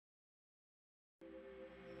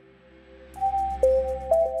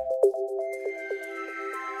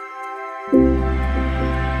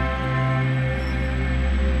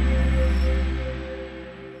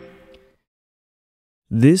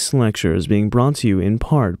This lecture is being brought to you in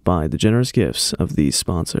part by the generous gifts of these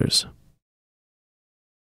sponsors.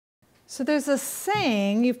 So there's a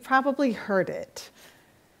saying, you've probably heard it.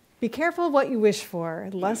 Be careful what you wish for,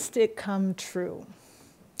 lest it come true.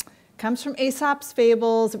 It comes from Aesop's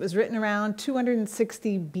Fables. It was written around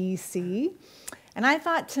 260 BC. And I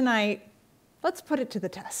thought tonight, let's put it to the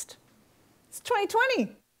test. It's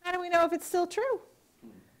 2020. How do we know if it's still true?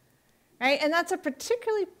 Right? And that's a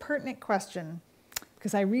particularly pertinent question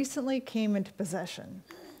because I recently came into possession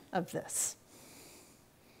of this.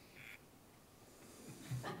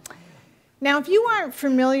 Now, if you aren't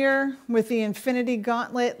familiar with the infinity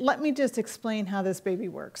gauntlet, let me just explain how this baby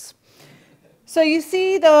works. So you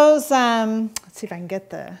see those, let's see if I can get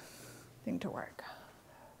the thing to work.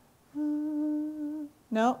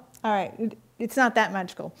 No? All right. It's not that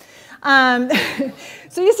magical.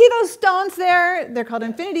 So you see those stones there? They're called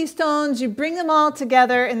infinity stones. You bring them all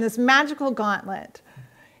together in this magical gauntlet.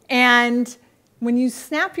 And when you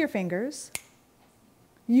snap your fingers,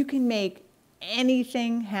 you can make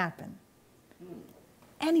anything happen.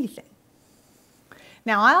 Anything.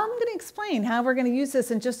 Now, I'm going to explain how we're going to use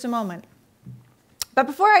this in just a moment. But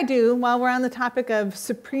before I do, while we're on the topic of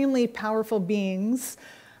supremely powerful beings,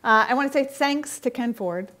 I want to say thanks to Ken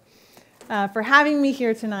Ford for having me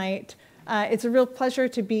here tonight. It's a real pleasure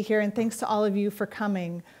to be here, and thanks to all of you for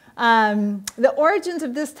coming. The origins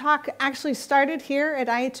of this talk actually started here at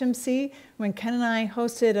IHMC when Ken and I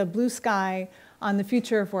hosted a blue sky on the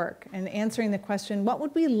future of work and answering the question, what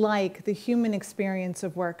would we like the human experience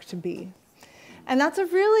of work to be? And that's a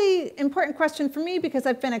really important question for me because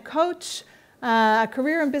I've been a coach, a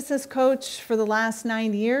career and business coach for the last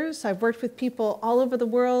 9 years. I've worked with people all over the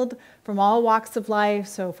world from all walks of life,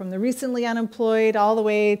 so from the recently unemployed all the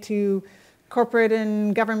way to corporate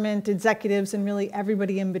and government executives and really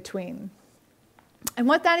everybody in between. And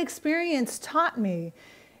what that experience taught me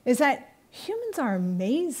is that humans are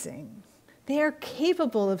amazing. They are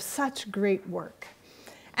capable of such great work.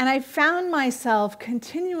 And I found myself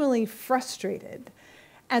continually frustrated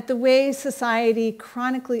at the way society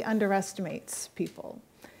chronically underestimates people,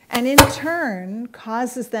 and in turn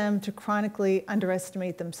causes them to chronically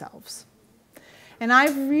underestimate themselves. And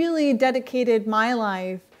I've really dedicated my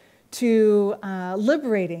life to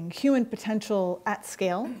liberating human potential at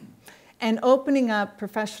scale and opening up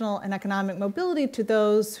professional and economic mobility to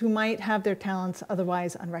those who might have their talents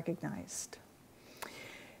otherwise unrecognized.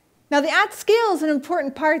 Now, the at scale is an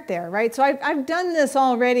important part there, right? So I've done this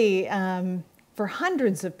already for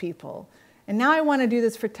hundreds of people, and now I want to do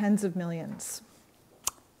this for tens of millions.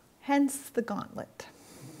 Hence the gauntlet,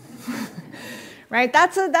 right?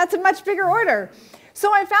 That's a much bigger order.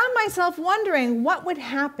 So I found myself wondering what would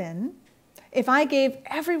happen if I gave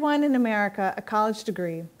everyone in America a college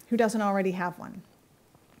degree who doesn't already have one.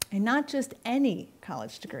 And not just any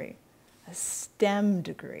college degree, a STEM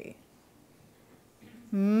degree.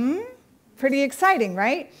 Pretty exciting,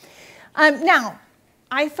 right? Now,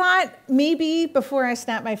 I thought maybe before I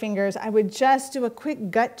snap my fingers, I would just do a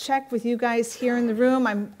quick gut check with you guys here in the room.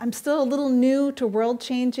 I'm still a little new to world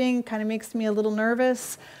changing, kind of makes me a little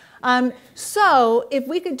nervous. So if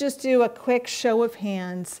we could just do a quick show of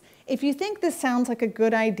hands, if you think this sounds like a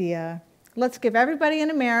good idea, let's give everybody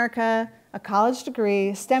in America a college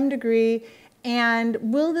degree, STEM degree, and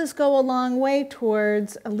will this go a long way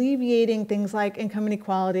towards alleviating things like income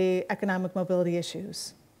inequality, economic mobility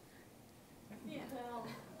issues? Yeah.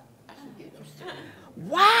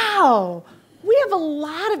 Wow! We have a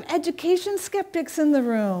lot of education skeptics in the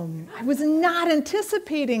room. I was not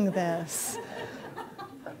anticipating this.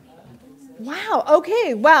 Wow,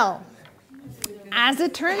 okay, well, as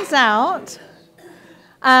it turns out,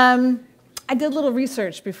 I did a little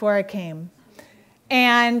research before I came.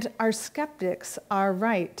 And our skeptics are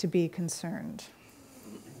right to be concerned.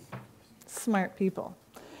 Smart people.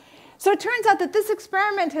 So it turns out that this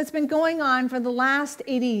experiment has been going on for the last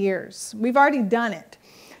 80 years. We've already done it.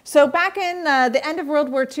 So back in the end of World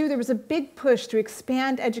War II, there was a big push to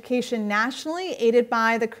expand education nationally, aided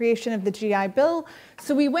by the creation of the GI Bill.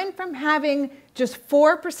 So we went from having just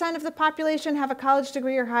 4% of the population have a college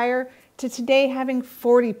degree or higher to today having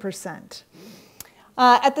 40%.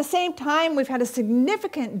 At the same time, we've had a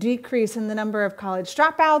significant decrease in the number of college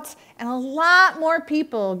dropouts, and a lot more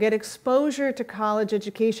people get exposure to college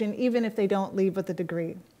education even if they don't leave with a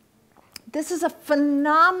degree. This is a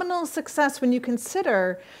phenomenal success when you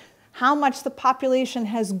consider how much the population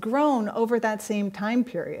has grown over that same time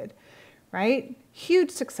period, right? Huge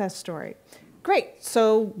success story. Great,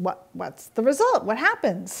 so what's the result? What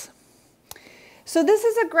happens? So this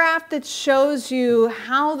is a graph that shows you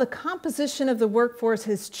how the composition of the workforce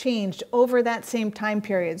has changed over that same time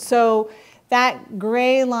period. So That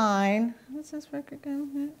gray line, does this work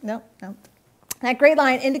again? No. That gray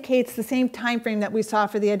line indicates the same time frame that we saw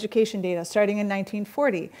for the education data, starting in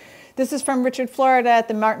 1940. This is from Richard Florida at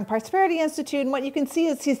the Martin Prosperity Institute, and what you can see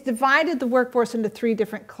is he's divided the workforce into 3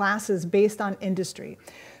 different classes based on industry.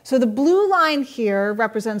 So the blue line here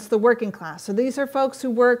represents the working class. So these are folks who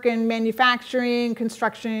work in manufacturing,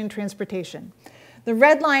 construction, transportation. The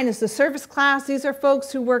red line is the service class. These are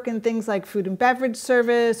folks who work in things like food and beverage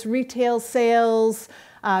service, retail sales,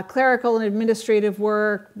 clerical and administrative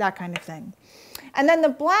work, that kind of thing. And then the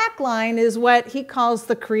black line is what he calls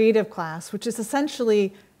the creative class, which is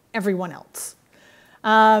essentially everyone else.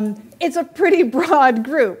 It's a pretty broad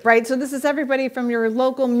group, right? So this is everybody from your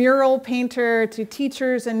local mural painter to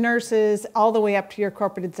teachers and nurses all the way up to your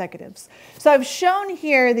corporate executives. So I've shown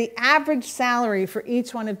here the average salary for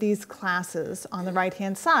each one of these classes on the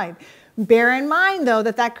right-hand side. Bear in mind, though,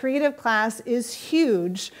 that that creative class is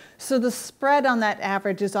huge, so the spread on that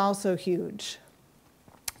average is also huge.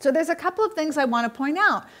 So there's a couple of things I want to point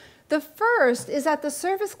out. The first is that the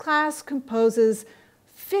service class composes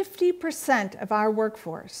 50% of our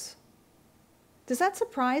workforce. Does that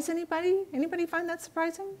surprise anybody? Anybody find that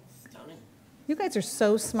surprising? Stunning. You guys are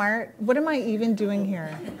so smart. What am I even doing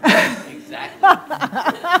here? Exactly.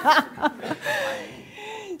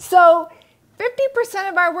 So 50%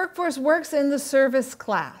 of our workforce works in the service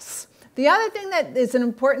class. The other thing that is an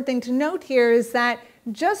important thing to note here is that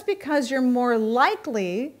just because you're more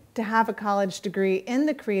likely to have a college degree in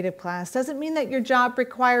the creative class doesn't mean that your job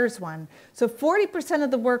requires one. So 40%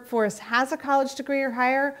 of the workforce has a college degree or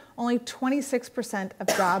higher, only 26% of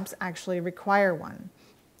jobs actually require one.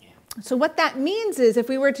 Yeah. So what that means is if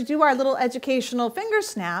we were to do our little educational finger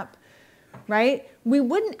snap, right, we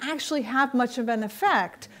wouldn't actually have much of an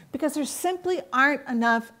effect because there simply aren't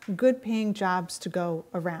enough good paying jobs to go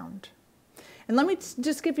around. And let me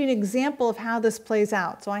just give you an example of how this plays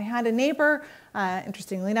out. So I had a neighbor,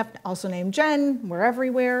 interestingly enough, also named Jen. We're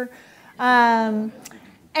everywhere. And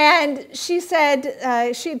she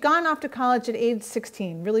said she had gone off to college at age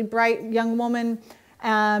 16, really bright young woman,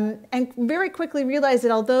 and very quickly realized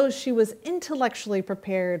that although she was intellectually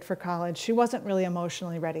prepared for college, she wasn't really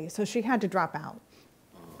emotionally ready. So she had to drop out.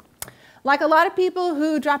 Like a lot of people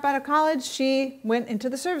who drop out of college, she went into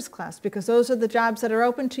the service class because those are the jobs that are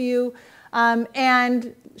open to you.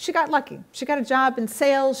 And she got lucky. She got a job in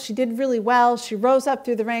sales. She did really well. She rose up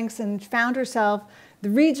through the ranks and found herself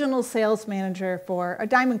the regional sales manager for a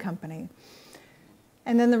diamond company.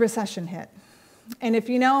 And then the recession hit. And if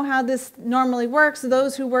you know how this normally works,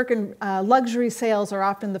 those who work in luxury sales are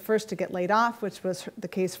often the first to get laid off, which was the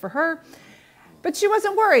case for her. But she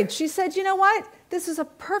wasn't worried. She said, you know what? This is a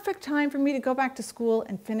perfect time for me to go back to school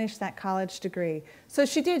and finish that college degree. So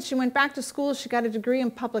she did. She went back to school. She got a degree in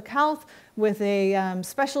public health with a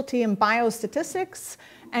specialty in biostatistics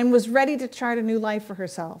and was ready to chart a new life for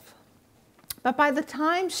herself. But by the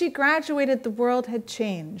time she graduated, the world had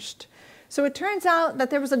changed. So it turns out that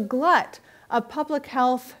there was a glut of public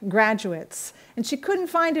health graduates, and she couldn't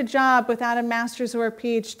find a job without a master's or a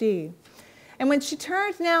PhD. And when she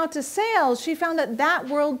turned now to sales, she found that that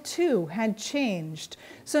world too had changed.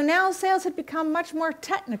 So now sales had become much more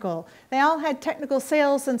technical. They all had technical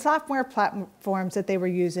sales and software platforms that they were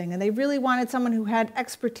using, and they really wanted someone who had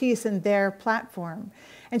expertise in their platform.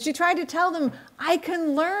 And she tried to tell them, I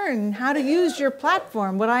can learn how to use your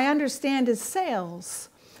platform. What I understand is sales.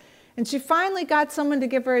 And she finally got someone to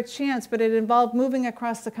give her a chance, but it involved moving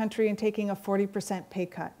across the country and taking a 40% pay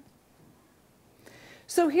cut.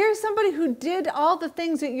 So here's somebody who did all the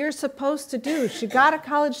things that you're supposed to do. She got a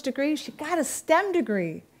college degree, she got a STEM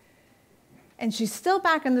degree, and she's still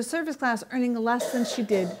back in the service class earning less than she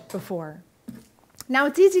did before. Now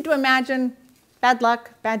it's easy to imagine bad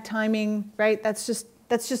luck, bad timing, right? That's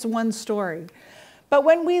just one story. But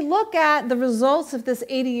when we look at the results of this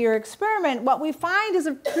 80-year experiment, what we find is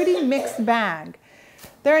a pretty mixed bag.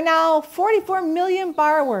 There are now 44 million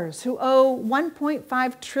borrowers who owe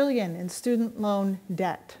 $1.5 trillion in student loan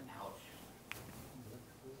debt.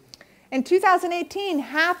 In 2018,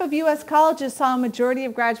 half of US colleges saw a majority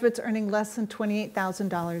of graduates earning less than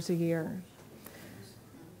 $28,000 a year.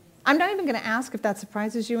 I'm not even going to ask if that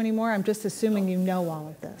surprises you anymore. I'm just assuming you know all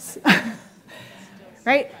of this.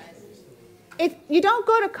 Right? You don't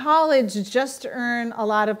go to college just to earn a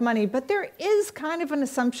lot of money, but there is kind of an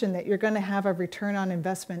assumption that you're going to have a return on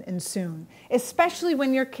investment in soon, especially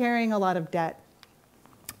when you're carrying a lot of debt.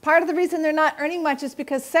 Part of the reason they're not earning much is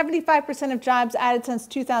because 75% of jobs added since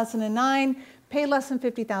 2009 pay less than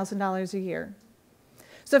 $50,000 a year.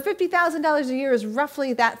 So $50,000 a year is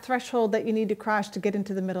roughly that threshold that you need to cross to get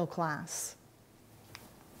into the middle class.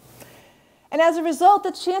 And as a result,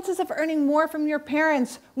 the chances of earning more from your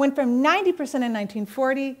parents went from 90% in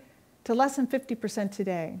 1940 to less than 50%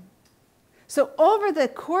 today. So over the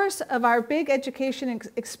course of our big education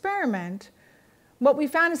experiment, what we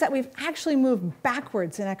found is that we've actually moved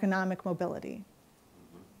backwards in economic mobility.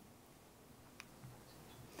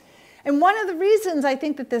 And one of the reasons I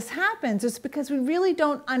think that this happens is because we really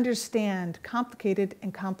don't understand complicated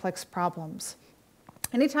and complex problems.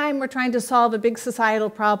 Anytime we're trying to solve a big societal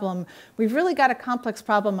problem, we've really got a complex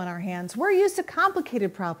problem on our hands. We're used to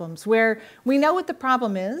complicated problems where we know what the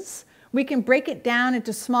problem is, we can break it down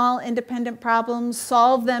into small independent problems,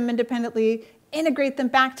 solve them independently, integrate them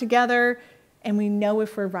back together, and we know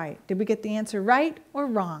if we're right. Did we get the answer right or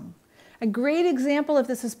wrong? A great example of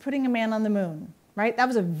this is putting a man on the moon, right? That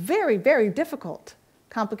was a very, very difficult,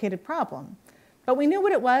 complicated problem. But we knew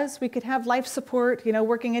what it was. We could have life support,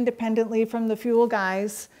 working independently from the fuel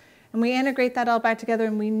guys. And we integrate that all back together,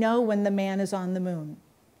 and we know when the man is on the moon.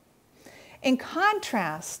 In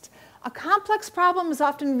contrast, a complex problem is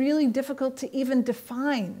often really difficult to even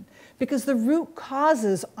define because the root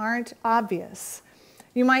causes aren't obvious.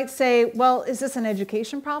 You might say, well, is this an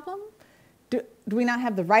education problem? Do we not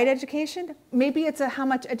have the right education? Maybe it's how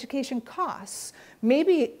much education costs.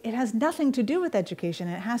 Maybe it has nothing to do with education.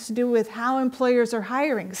 It has to do with how employers are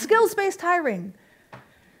hiring, skills-based hiring,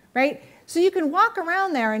 right? So you can walk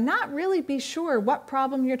around there and not really be sure what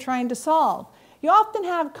problem you're trying to solve. You often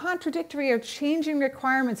have contradictory or changing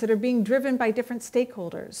requirements that are being driven by different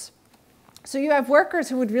stakeholders. So you have workers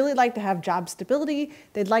who would really like to have job stability,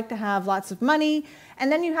 they'd like to have lots of money,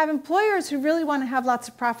 and then you have employers who really want to have lots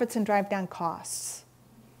of profits and drive down costs.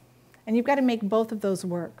 And you've got to make both of those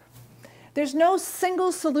work. There's no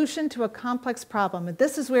single solution to a complex problem, and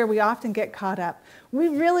this is where we often get caught up. We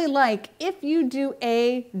really like, if you do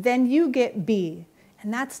A, then you get B,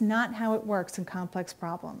 and that's not how it works in complex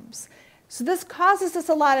problems. So this causes us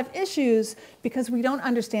a lot of issues because we don't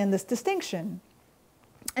understand this distinction.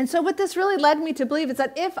 And so what this really led me to believe is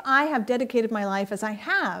that if I have dedicated my life, as I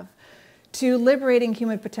have, to liberating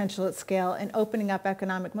human potential at scale and opening up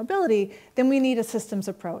economic mobility, then we need a systems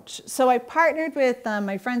approach. So I partnered with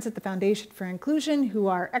my friends at the Foundation for Inclusion, who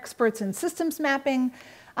are experts in systems mapping,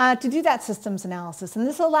 to do that systems analysis. And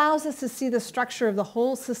this allows us to see the structure of the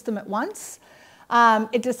whole system at once.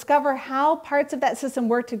 It discover how parts of that system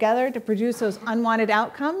work together to produce those unwanted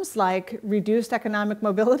outcomes, like reduced economic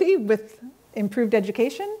mobility with improved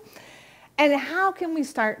education, and how can we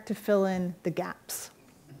start to fill in the gaps.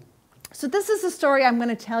 So this is the story I'm going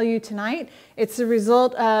to tell you tonight. It's the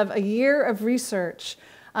result of a year of research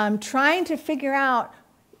trying to figure out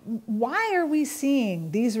why are we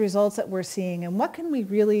seeing these results that we're seeing and what can we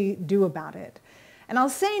really do about it. And I'll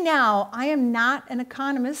say now, I am not an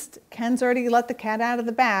economist. Ken's already let the cat out of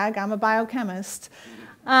the bag. I'm a biochemist.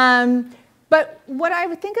 But what I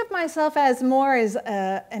would think of myself as more is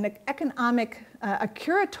an economic, a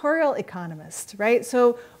curatorial economist, right?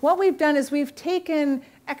 So what we've done is we've taken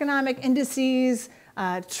economic indices,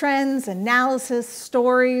 trends, analysis,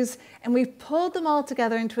 stories, and we've pulled them all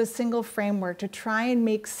together into a single framework to try and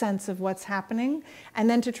make sense of what's happening and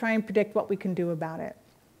then to try and predict what we can do about it.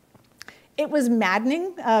 It was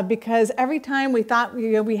maddening because every time we thought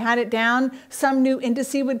we had it down, some new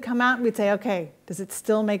indice would come out and we'd say, okay, does it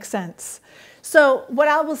still make sense? So what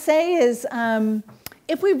I will say is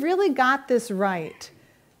if we really got this right,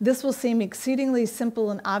 this will seem exceedingly simple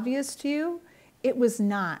and obvious to you. It was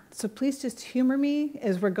not. So please just humor me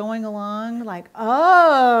as we're going along like,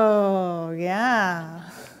 oh, yeah.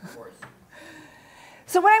 Of course.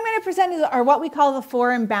 So what I'm going to present are what we call the four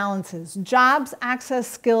imbalances: jobs, access,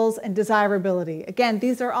 skills, and desirability. Again,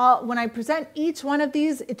 these are all, when I present each one of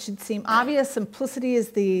these, it should seem obvious. Simplicity is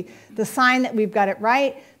the sign that we've got it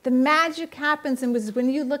right. The magic happens when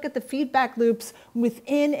you look at the feedback loops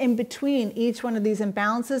within and between each one of these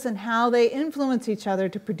imbalances and how they influence each other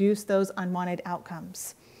to produce those unwanted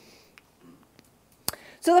outcomes.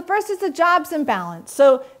 So the first is the jobs imbalance.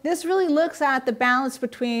 So this really looks at the balance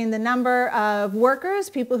between the number of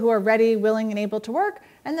workers, people who are ready, willing, and able to work,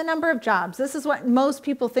 and the number of jobs. This is what most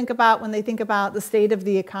people think about when they think about the state of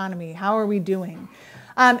the economy. How are we doing?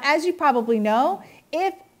 As you probably know,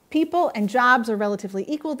 if people and jobs are relatively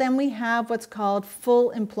equal, then we have what's called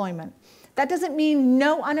full employment. That doesn't mean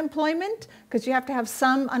no unemployment, because you have to have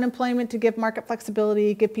some unemployment to give market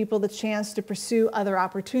flexibility, give people the chance to pursue other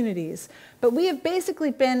opportunities. But we have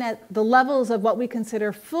basically been at the levels of what we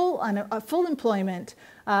consider full employment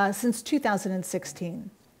since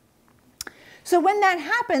 2016. So when that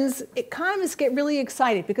happens, economists get really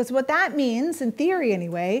excited because what that means, in theory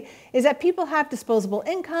anyway, is that people have disposable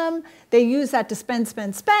income, they use that to spend,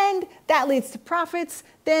 spend, spend, that leads to profits,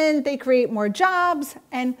 then they create more jobs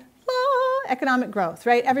and economic growth,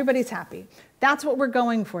 right? Everybody's happy. That's what we're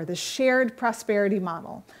going for, the shared prosperity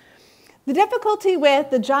model. The difficulty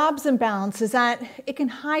with the jobs imbalance is that it can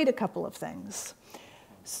hide a couple of things.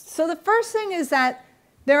 So the first thing is that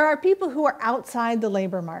there are people who are outside the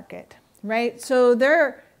labor market, right? So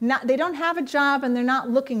they don't have a job and they're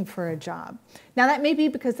not looking for a job. Now that may be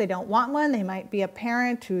because they don't want one. They might be a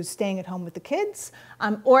parent who's staying at home with the kids,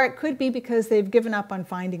 or it could be because they've given up on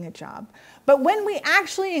finding a job. But when we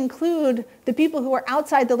actually include the people who are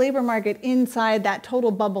outside the labor market inside that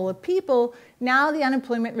total bubble of people, now the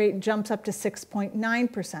unemployment rate jumps up to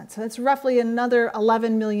 6.9%. So that's roughly another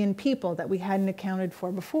 11 million people that we hadn't accounted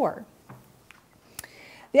for before.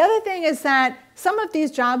 The other thing is that some of these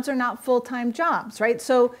jobs are not full-time jobs, right?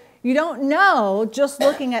 So you don't know, just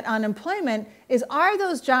looking at unemployment, are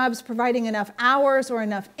those jobs providing enough hours or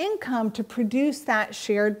enough income to produce that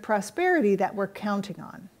shared prosperity that we're counting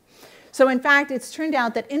on? So in fact, it's turned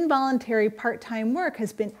out that involuntary part-time work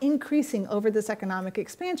has been increasing over this economic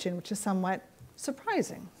expansion, which is somewhat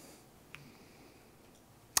surprising.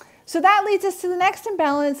 So that leads us to the next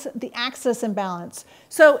imbalance, the access imbalance.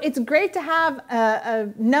 So it's great to have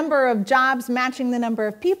a number of jobs matching the number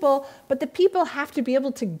of people, but the people have to be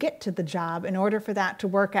able to get to the job in order for that to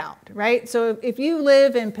work out, right? So if you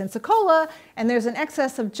live in Pensacola and there's an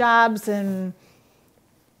excess of jobs in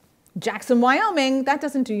Jackson, Wyoming, that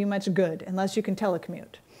doesn't do you much good unless you can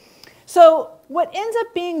telecommute. So what ends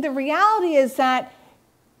up being the reality is that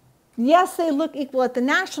yes, they look equal at the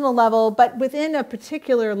national level, but within a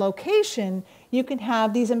particular location, you can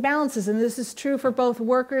have these imbalances. And this is true for both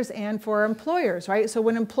workers and for employers, right? So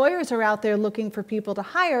when employers are out there looking for people to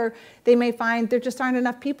hire, they may find there just aren't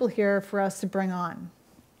enough people here for us to bring on.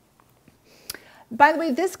 By the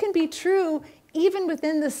way, this can be true even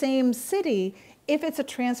within the same city if it's a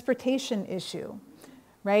transportation issue.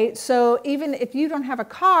 Right? So even if you don't have a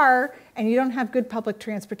car and you don't have good public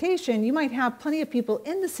transportation, you might have plenty of people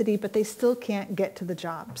in the city, but they still can't get to the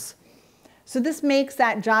jobs. So this makes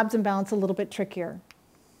that jobs imbalance a little bit trickier.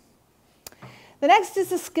 The next is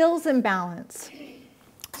the skills imbalance.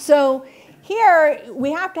 So here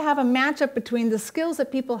we have to have a matchup between the skills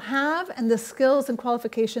that people have and the skills and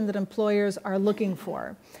qualification that employers are looking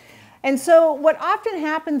for. And so what often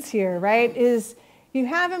happens here, right, is you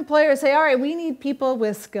have employers say, all right, we need people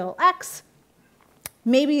with skill X.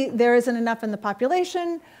 Maybe there isn't enough in the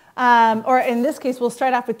population, or in this case, we'll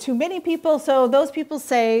start off with too many people. So those people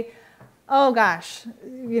say, oh gosh,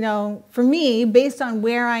 you know, for me, based on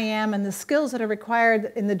where I am and the skills that are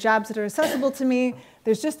required in the jobs that are accessible to me,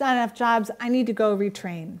 there's just not enough jobs. I need to go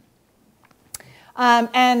retrain.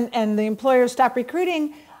 And the employers stop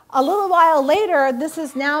recruiting. A little while later, this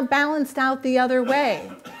is now balanced out the other way.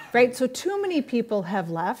 Right? So too many people have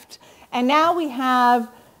left, and now we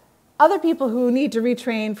have other people who need to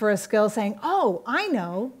retrain for a skill saying, oh, I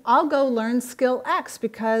know, I'll go learn skill X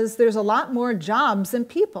because there's a lot more jobs than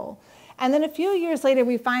people. And then a few years later,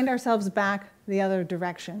 we find ourselves back the other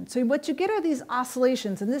direction. So what you get are these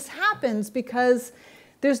oscillations, and this happens because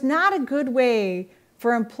there's not a good way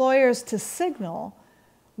for employers to signal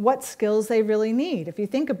what skills they really need, if you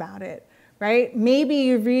think about it. Right? Maybe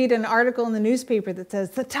you read an article in the newspaper that says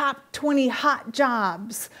the top 20 hot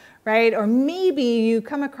jobs, right? Or maybe you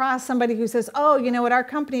come across somebody who says, oh, you know, at our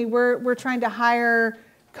company, we're trying to hire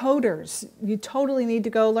coders. You totally need to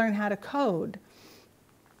go learn how to code.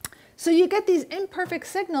 So you get these imperfect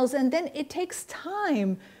signals, and then it takes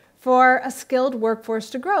time for a skilled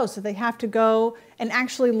workforce to grow. So they have to go and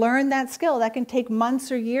actually learn that skill. That can take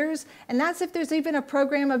months or years, and that's if there's even a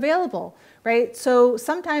program available, right? So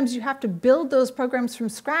sometimes you have to build those programs from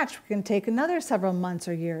scratch, which can take another several months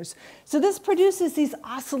or years. So this produces these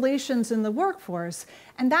oscillations in the workforce,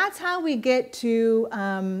 and that's how we get to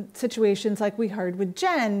situations like we heard with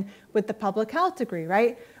Jen with the public health degree,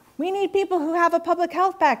 right? We need people who have a public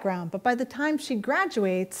health background, but by the time she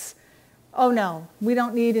graduates, oh no, we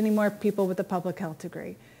don't need any more people with a public health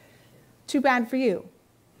degree. Too bad for you,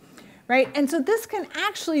 right? And so this can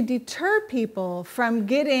actually deter people from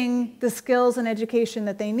getting the skills and education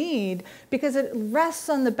that they need because it rests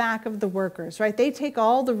on the back of the workers, right? They take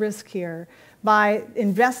all the risk here by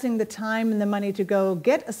investing the time and the money to go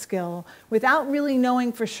get a skill without really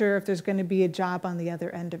knowing for sure if there's going to be a job on the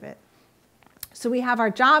other end of it. So we have our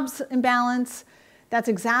jobs imbalance that's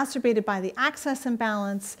exacerbated by the access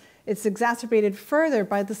imbalance. It's exacerbated further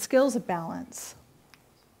by the skills imbalance.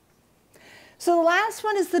 So the last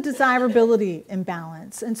one is the desirability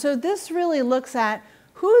imbalance. And so this really looks at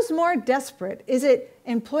who's more desperate. Is it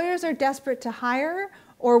employers are desperate to hire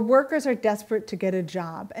or workers are desperate to get a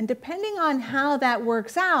job? And depending on how that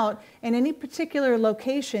works out in any particular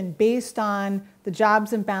location based on the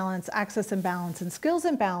jobs imbalance, access imbalance, and skills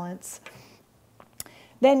imbalance,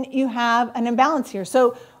 then you have an imbalance here.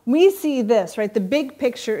 So we see this, right? The big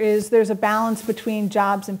picture is there's a balance between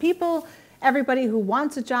jobs and people. Everybody who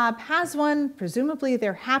wants a job has one. Presumably,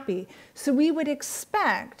 they're happy. So we would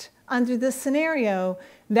expect, under this scenario,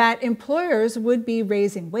 that employers would be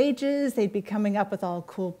raising wages. They'd be coming up with all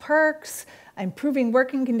cool perks, improving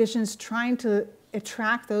working conditions, trying to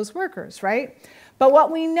attract those workers, right? But what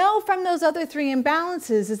we know from those other three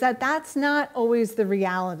imbalances is that that's not always the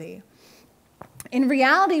reality. In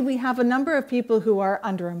reality, we have a number of people who are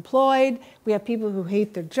underemployed. We have people who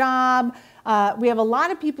hate their job. We have a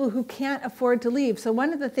lot of people who can't afford to leave. So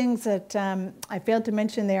one of the things that I failed to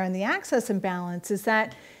mention there in the access imbalance is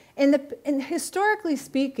that historically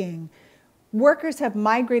speaking, workers have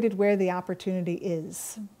migrated where the opportunity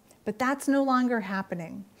is. But that's no longer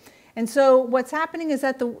happening. And so what's happening is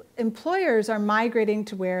that the employers are migrating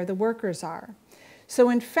to where the workers are. So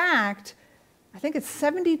in fact, I think it's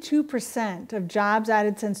 72% of jobs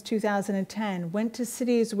added since 2010 went to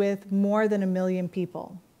cities with more than 1 million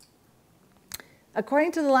people.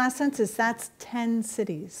 According to the last census, that's 10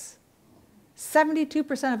 cities.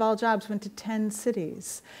 72% of all jobs went to 10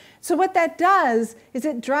 cities. So what that does is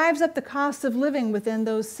it drives up the cost of living within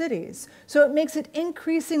those cities. So it makes it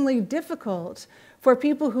increasingly difficult for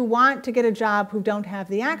people who want to get a job who don't have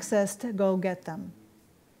the access to go get them,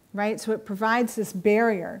 right? So it provides this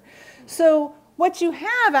barrier. So what you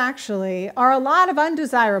have actually are a lot of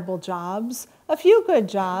undesirable jobs, a few good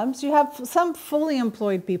jobs. You have some fully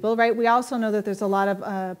employed people, right? We also know that there's a lot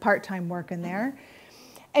of part-time work in there.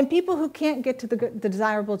 And people who can't get to the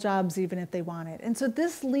desirable jobs even if they want it. And so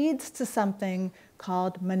this leads to something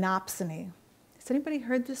called monopsony. Has anybody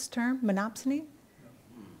heard this term, monopsony?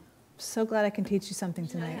 So glad I can teach you something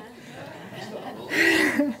tonight.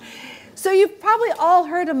 So you've probably all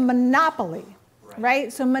heard of monopoly,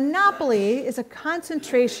 right? So monopoly is a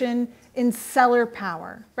concentration in seller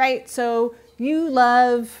power, right? So you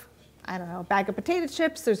love, I don't know, a bag of potato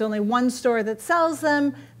chips. There's only one store that sells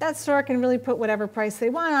them. That store can really put whatever price they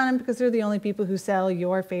want on them because they're the only people who sell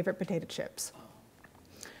your favorite potato chips.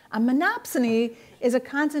 A monopsony is a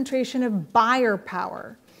concentration of buyer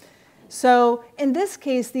power. So in this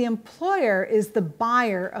case, the employer is the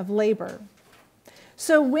buyer of labor.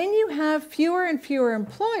 So when you have fewer and fewer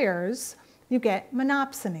employers, you get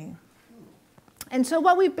monopsony. And so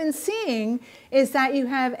what we've been seeing is that you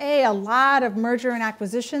have a lot of merger and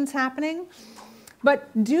acquisitions happening, but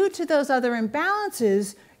due to those other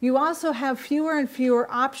imbalances, you also have fewer and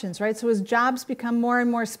fewer options, right? So as jobs become more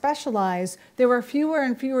and more specialized, there are fewer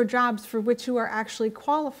and fewer jobs for which you are actually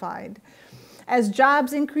qualified. As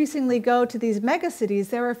jobs increasingly go to these megacities,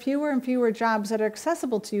 there are fewer and fewer jobs that are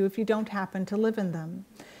accessible to you if you don't happen to live in them.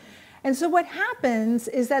 And so what happens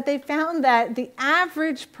is that they found that the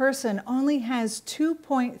average person only has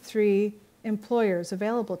 2.3 employers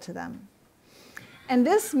available to them. And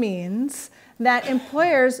this means that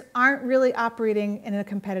employers aren't really operating in a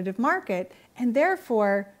competitive market and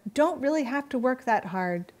therefore don't really have to work that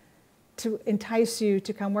hard to entice you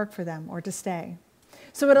to come work for them or to stay.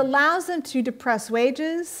 So it allows them to depress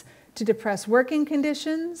wages, to depress working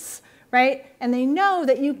conditions, right? And they know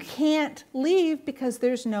that you can't leave because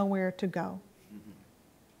there's nowhere to go.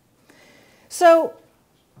 So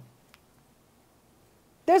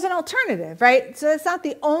there's an alternative, right? So it's not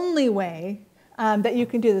the only way that you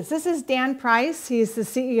can do this. This is Dan Price. He's the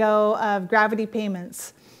CEO of Gravity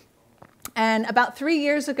Payments. And about 3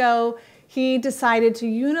 years ago, he decided to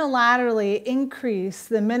unilaterally increase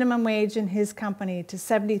the minimum wage in his company to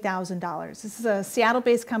 $70,000. This is a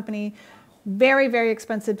Seattle-based company, very, very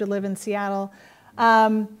expensive to live in Seattle.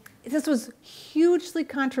 This was hugely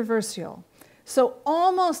controversial. So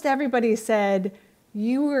almost everybody said,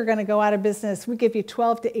 you are going to go out of business. We give you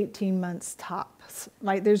 12 to 18 months tops.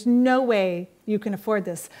 Right? There's no way you can afford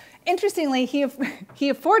this. Interestingly, he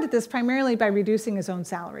afforded this primarily by reducing his own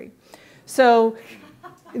salary. So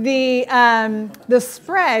the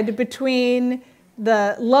spread between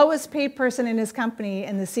the lowest paid person in his company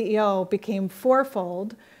and the CEO became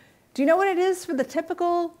fourfold. Do you know what it is for the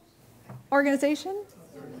typical organization?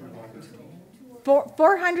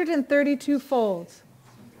 432 folds.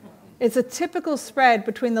 It's a typical spread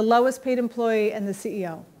between the lowest paid employee and the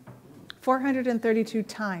CEO. 432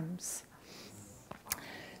 times.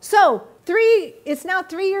 So it's now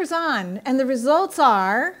 3 years on, and the results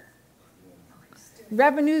are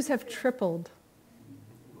Revenues have tripled.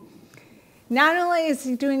 Not only is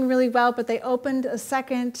he doing really well, but they opened a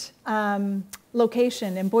second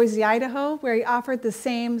location in Boise, Idaho, where he offered the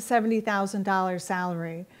same $70,000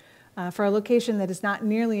 salary for a location that is not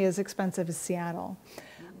nearly as expensive as Seattle.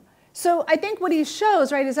 So I think what he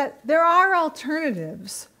shows, right, is that there are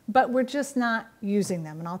alternatives, but we're just not using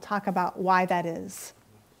them, and I'll talk about why that is.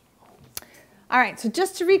 All right, so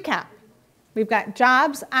just to recap, we've got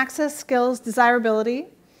jobs, access, skills, desirability.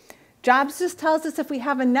 Jobs just tells us if we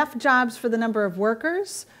have enough jobs for the number of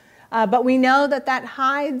workers, but we know that that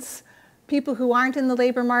hides people who aren't in the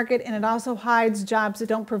labor market, and it also hides jobs that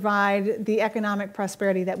don't provide the economic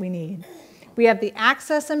prosperity that we need. We have the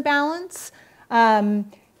access imbalance.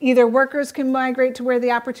 Either workers can migrate to where the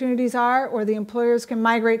opportunities are, or the employers can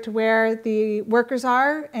migrate to where the workers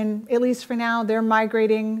are, and at least for now, they're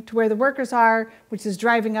migrating to where the workers are, which is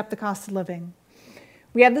driving up the cost of living.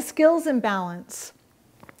 We have the skills imbalance.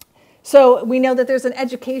 So we know that there's an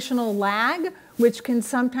educational lag, which can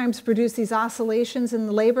sometimes produce these oscillations in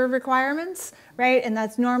the labor requirements, right? And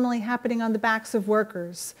that's normally happening on the backs of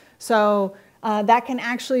workers. So that can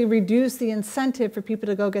actually reduce the incentive for people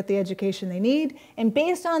to go get the education they need. And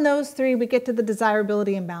based on those three, we get to the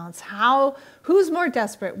desirability imbalance. Who's more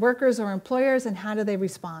desperate, workers or employers, and how do they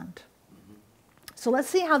respond? So let's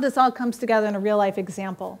see how this all comes together in a real-life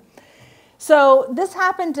example. So this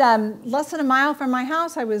happened less than a mile from my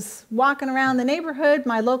house. I was walking around the neighborhood.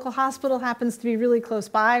 My local hospital happens to be really close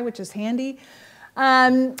by, which is handy.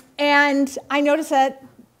 And I noticed that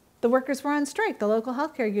the workers were on strike. The local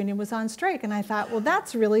healthcare union was on strike. And I thought, well,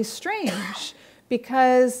 that's really strange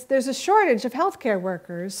because there's a shortage of healthcare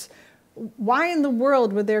workers. Why in the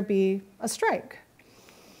world would there be a strike?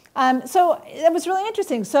 So it was really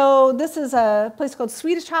interesting. So this is a place called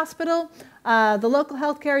Swedish Hospital. The local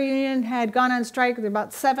healthcare union had gone on strike. There were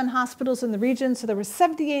about 7 hospitals in the region, so there were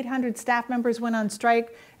 7,800 staff members went on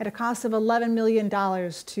strike at a cost of $11 million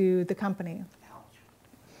to the company.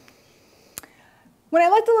 When I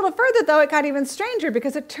looked a little further, though, it got even stranger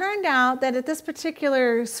because it turned out that at this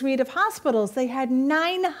particular suite of hospitals, they had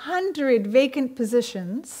 900 vacant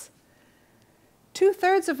positions,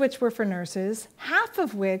 2/3 of which were for nurses, half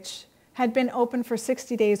of which had been open for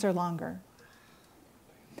 60 days or longer.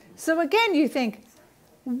 So again, you think,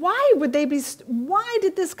 why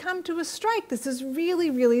did this come to a strike? This is really,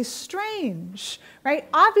 really strange, right?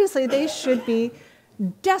 Obviously, they should be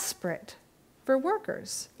desperate for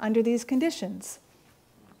workers under these conditions.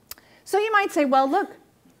 So you might say, well, look,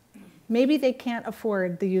 maybe they can't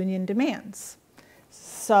afford the union demands.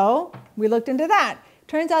 So we looked into that.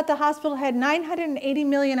 Turns out the hospital had $980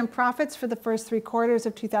 million in profits for the first 3 quarters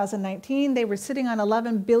of 2019. They were sitting on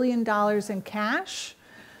 $11 billion in cash.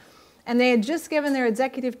 And they had just given their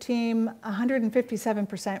executive team a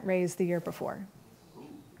 157% raise the year before.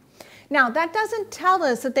 Now, that doesn't tell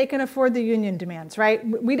us that they can afford the union demands, right?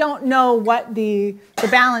 We don't know what the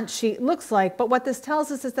balance sheet looks like, but what this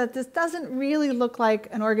tells us is that this doesn't really look like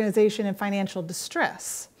an organization in financial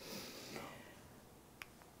distress.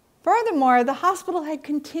 Furthermore, the hospital had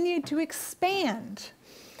continued to expand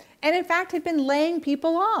and, in fact, had been laying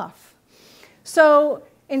people off. So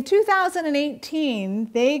in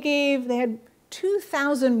 2018, they had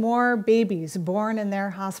 2,000 more babies born in their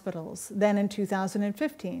hospitals than in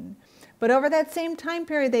 2015. But over that same time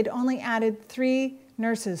period, they'd only added 3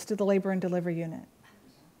 nurses to the labor and delivery unit.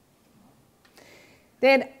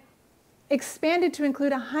 They had expanded to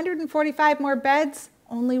include 145 more beds,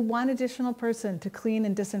 only 1 additional person to clean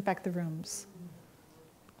and disinfect the rooms.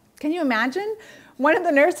 Can you imagine? One of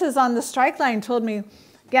the nurses on the strike line told me,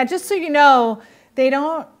 yeah, just so you know, they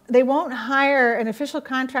won't hire an official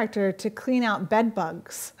contractor to clean out bed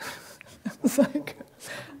bugs. I was like,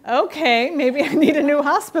 okay, maybe I need a new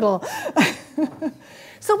hospital.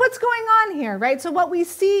 So what's going on here, right? So what we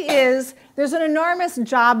see is there's an enormous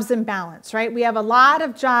jobs imbalance, right? We have a lot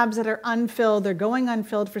of jobs that are unfilled. They're going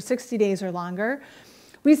unfilled for 60 days or longer.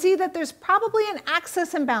 We see that there's probably an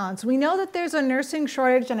access imbalance. We know that there's a nursing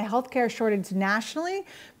shortage and a healthcare shortage nationally,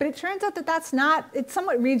 but it turns out that that's not, it's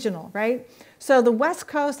somewhat regional, right? So the West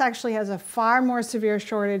Coast actually has a far more severe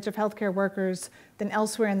shortage of healthcare workers than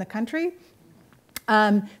elsewhere in the country.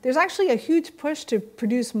 There's actually a huge push to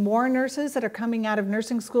produce more nurses that are coming out of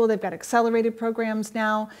nursing school. They've got accelerated programs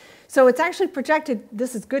now. So it's actually projected,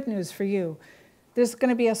 this is good news for you, there's going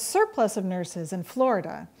to be a surplus of nurses in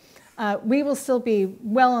Florida. We will still be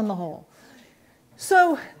well in the hole.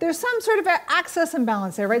 So there's some sort of access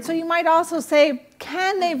imbalance there, right? So you might also say,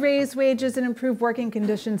 can they raise wages and improve working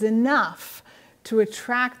conditions enough to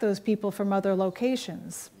attract those people from other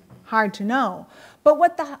locations? hard to know. But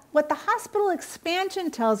what the hospital expansion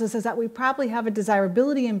tells us is that we probably have a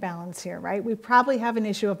desirability imbalance here, right? We probably have an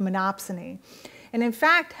issue of monopsony. And in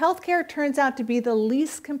fact, healthcare turns out to be the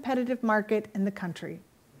least competitive market in the country.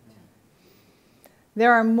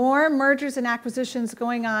 There are more mergers and acquisitions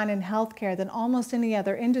going on in healthcare than almost any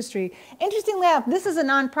other industry. Interestingly enough, this is a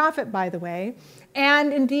nonprofit, by the way,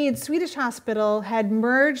 and indeed, Swedish Hospital had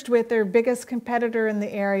merged with their biggest competitor in the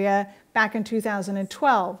area back in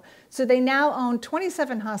 2012. So they now own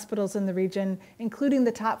 27 hospitals in the region, including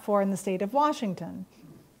the top 4 in the state of Washington.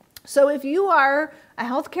 So if you are a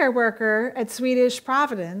healthcare worker at Swedish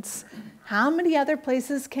Providence, how many other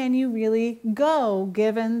places can you really go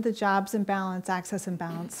given the jobs imbalance, access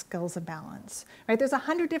imbalance, skills imbalance? Right? There's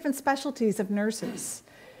 100 different specialties of nurses.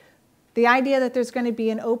 The idea that there's going to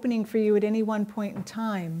be an opening for you at any one point in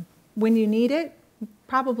time when you need it,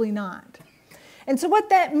 probably not. And so what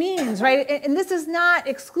that means, right, and this is not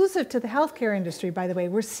exclusive to the healthcare industry, by the way,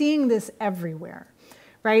 we're seeing this everywhere,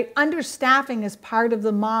 right? Understaffing is part of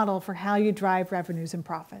the model for how you drive revenues and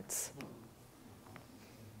profits.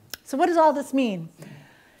 So what does all this mean?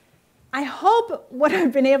 I hope what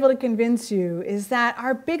I've been able to convince you is that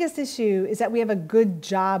our biggest issue is that we have a good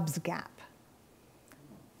jobs gap.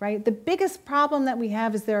 Right? The biggest problem that we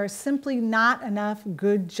have is there are simply not enough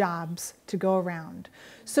good jobs to go around.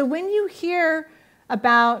 So when you hear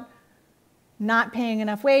about not paying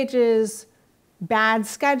enough wages, bad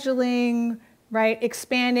scheduling, right,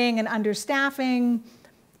 expanding and understaffing,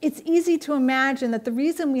 it's easy to imagine that the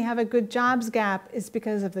reason we have a good jobs gap is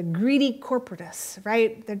because of the greedy corporatists,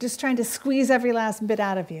 right? They're just trying to squeeze every last bit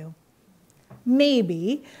out of you.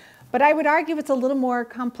 Maybe, but I would argue it's a little more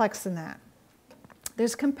complex than that.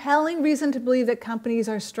 There's compelling reason to believe that companies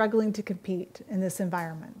are struggling to compete in this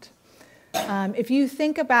environment. If you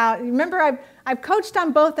think about, remember I've coached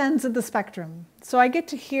on both ends of the spectrum, so I get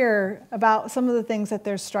to hear about some of the things that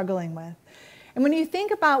they're struggling with. And when you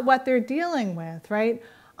think about what they're dealing with, right,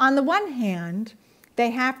 on the one hand, they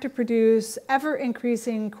have to produce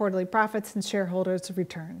ever-increasing quarterly profits and shareholders'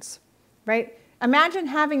 returns, right? Imagine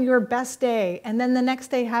having your best day and then the next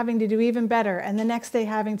day having to do even better and the next day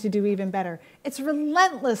having to do even better. It's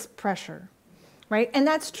relentless pressure, right? And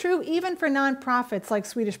that's true even for nonprofits like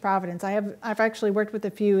Swedish Providence. I've actually worked with a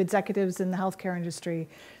few executives in the healthcare industry.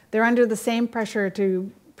 They're under the same pressure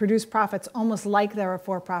to produce profits almost like they're a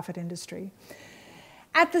for-profit industry.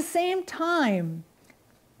 At the same time,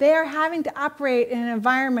 they are having to operate in an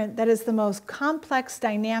environment that is the most complex,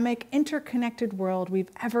 dynamic, interconnected world we've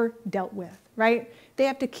ever dealt with. Right? They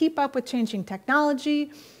have to keep up with changing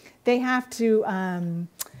technology. They have to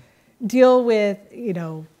deal with,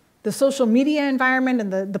 the social media environment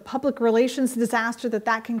and the public relations disaster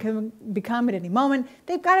that can become at any moment.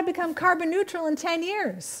 They've got to become carbon neutral in 10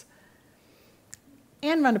 years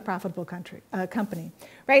and run a profitable company,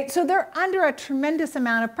 right? So they're under a tremendous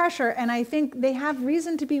amount of pressure, and I think they have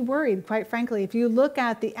reason to be worried, quite frankly. If you look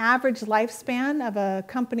at the average lifespan of a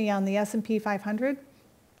company on the S&P 500,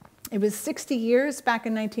 it was 60 years back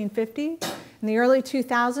in 1950. In the early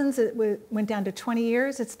 2000s, it went down to 20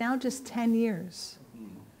 years. It's now just 10 years,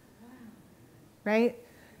 right?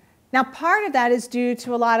 Now, part of that is due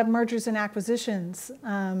to a lot of mergers and acquisitions.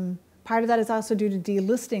 Part of that is also due to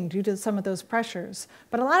delisting, due to some of those pressures.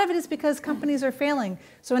 But a lot of it is because companies are failing.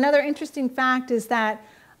 So another interesting fact is that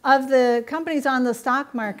of the companies on the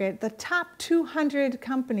stock market, the top 200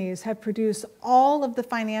 companies have produced all of the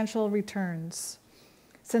financial returns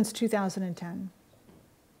since 2010.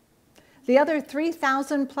 The other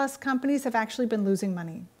 3,000 plus companies have actually been losing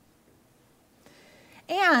money.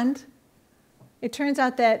 And it turns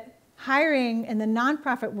out that hiring in the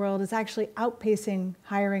nonprofit world is actually outpacing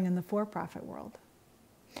hiring in the for-profit world.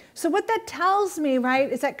 So what that tells me, right,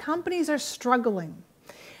 is that companies are struggling.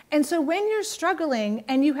 And so when you're struggling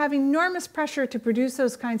and you have enormous pressure to produce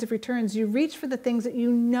those kinds of returns, you reach for the things that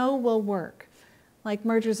you know will work, like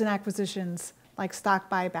mergers and acquisitions, like stock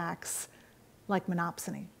buybacks, like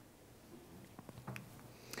monopsony.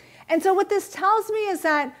 And so what this tells me is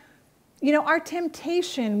that, our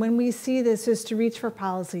temptation when we see this is to reach for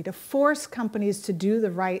policy, to force companies to do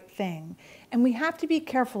the right thing. And we have to be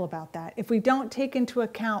careful about that if we don't take into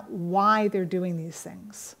account why they're doing these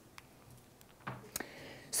things.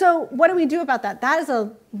 So what do we do about that? That is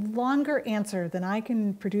a longer answer than I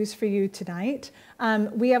can produce for you tonight.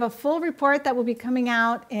 We have a full report that will be coming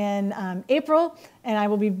out in April, and I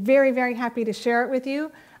will be very, very happy to share it with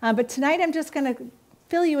you. But tonight I'm just going to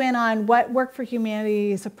fill you in on what Work for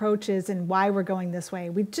Humanity's approach is and why we're going this way.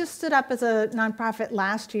 We just stood up as a nonprofit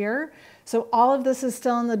last year, so all of this is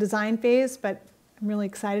still in the design phase, but I'm really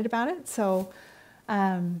excited about it. So,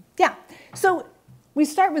 yeah. So we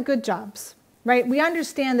start with good jobs, right? We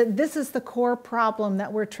understand that this is the core problem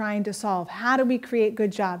that we're trying to solve. How do we create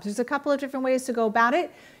good jobs? There's a couple of different ways to go about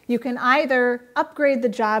it. You can either upgrade the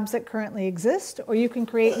jobs that currently exist, or you can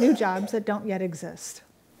create new jobs that don't yet exist.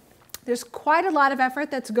 There's quite a lot of effort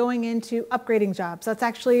that's going into upgrading jobs. That's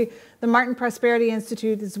actually the Martin Prosperity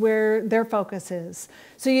Institute is where their focus is.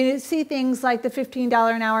 So you see things like the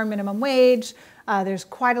 $15 an hour minimum wage. There's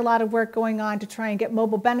quite a lot of work going on to try and get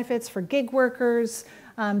mobile benefits for gig workers,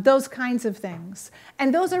 those kinds of things.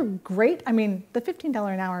 And those are great. I mean, the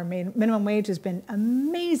 $15 an hour minimum wage has been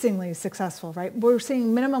amazingly successful, right? We're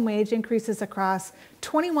seeing minimum wage increases across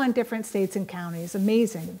 21 different states and counties.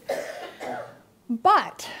 Amazing.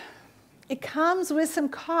 But it comes with some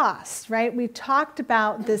costs, right? We talked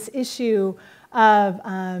about this issue of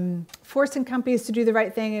forcing companies to do the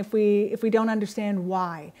right thing if we don't understand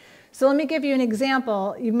why. So let me give you an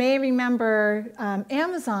example. You may remember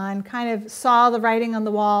Amazon kind of saw the writing on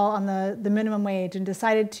the wall on the minimum wage and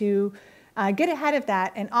decided to get ahead of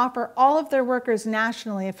that and offer all of their workers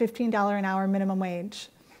nationally a $15 an hour minimum wage.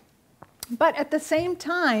 But at the same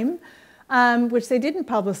time, which they didn't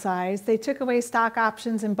publicize, they took away stock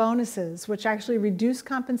options and bonuses, which actually reduced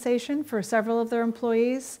compensation for several of their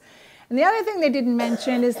employees. And the other thing they didn't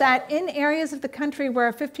mention is that in areas of the country where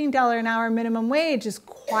a $15 an hour minimum wage is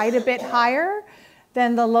quite a bit higher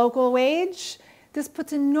than the local wage, this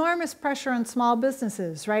puts enormous pressure on small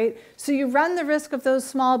businesses, right? So you run the risk of those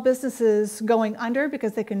small businesses going under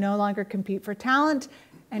because they can no longer compete for talent.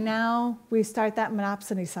 And now we start that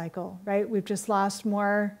monopsony cycle, right? We've just lost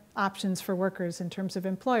more options for workers in terms of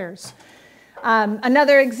employers.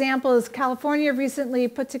 Another example is California recently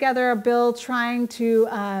put together a bill trying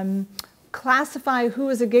to classify who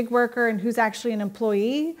is a gig worker and who's actually an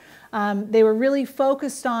employee. They were really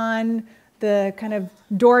focused on the kind of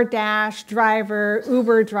DoorDash driver,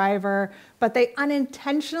 Uber driver, but they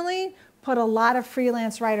unintentionally put a lot of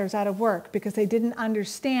freelance writers out of work because they didn't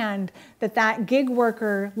understand that that gig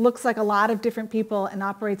worker looks like a lot of different people and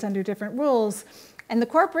operates under different rules. And the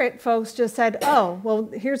corporate folks just said, oh, well,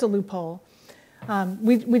 here's a loophole.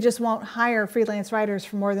 We just won't hire freelance writers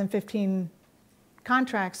for more than 15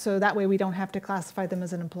 contracts, so that way we don't have to classify them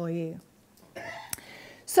as an employee.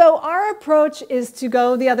 So our approach is to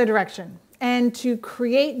go the other direction and to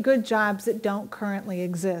create good jobs that don't currently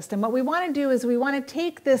exist. And what we want to do is we want to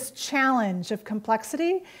take this challenge of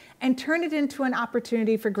complexity and turn it into an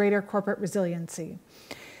opportunity for greater corporate resiliency.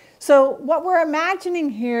 So what we're imagining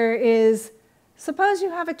here is, suppose you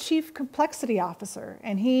have a chief complexity officer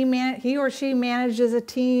and he or she manages a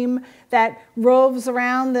team that roves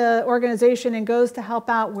around the organization and goes to help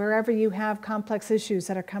out wherever you have complex issues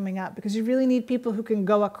that are coming up, because you really need people who can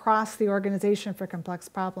go across the organization for complex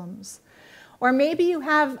problems. Or maybe you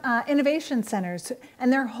have innovation centers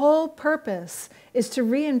and their whole purpose is to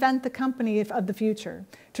reinvent the company of the future,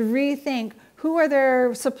 to rethink who are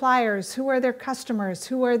their suppliers, who are their customers,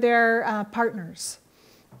 who are their partners,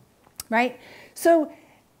 right? So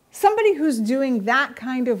somebody who's doing that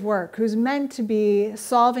kind of work, who's meant to be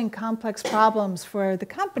solving complex problems for the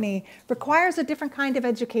company, requires a different kind of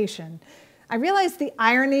education. I realize the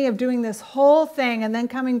irony of doing this whole thing and then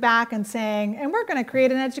coming back and saying, and we're going to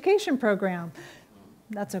create an education program.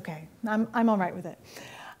 That's okay. I'm all right with it.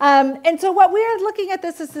 And so what we're looking at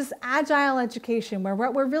this is this agile education, where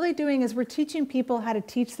what we're really doing is we're teaching people how to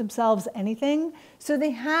teach themselves anything so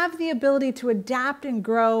they have the ability to adapt and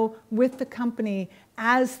grow with the company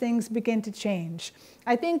as things begin to change.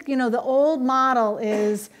 I think, you know, the old model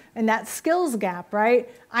is in that skills gap, right?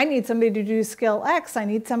 I need somebody to do skill X. I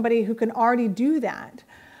need somebody who can already do that.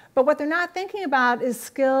 But what they're not thinking about is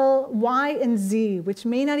skill Y and Z, which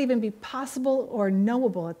may not even be possible or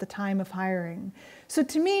knowable at the time of hiring. So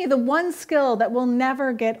to me, the one skill that will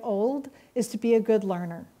never get old is to be a good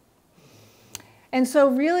learner. And so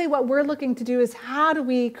really what we're looking to do is how do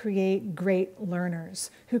we create great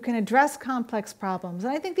learners who can address complex problems?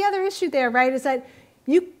 And I think the other issue there, right, is that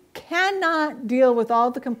you cannot deal with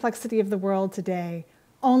all the complexity of the world today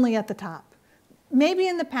only at the top. Maybe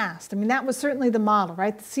in the past. I mean, that was certainly the model,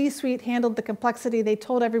 right? The C-suite handled the complexity. They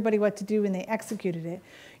told everybody what to do and they executed it.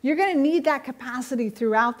 You're going to need that capacity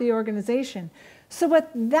throughout the organization. So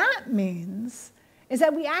what that means is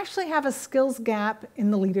that we actually have a skills gap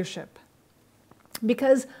in the leadership,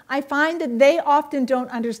 because I find that they often don't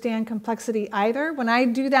understand complexity either. When I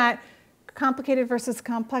do that complicated versus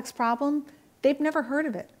complex problem, they've never heard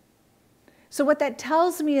of it. So what that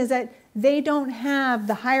tells me is that they don't have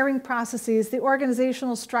the hiring processes, the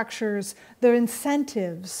organizational structures, the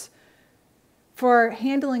incentives for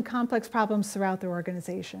handling complex problems throughout their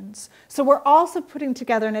organizations. So we're also putting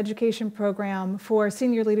together an education program for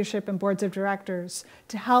senior leadership and boards of directors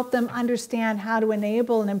to help them understand how to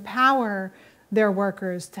enable and empower their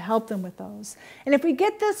workers to help them with those. And if we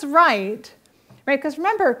get this right, because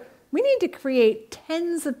remember, we need to create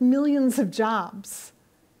tens of millions of jobs.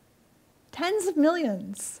 Tens of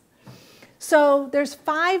millions. So there's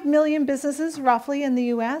 5 million businesses roughly in the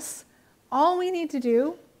US. All we need to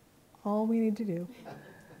do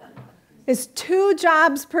is 2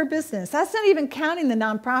 jobs per business. That's not even counting the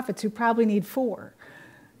nonprofits who probably need 4,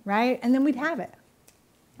 right? And then we'd have it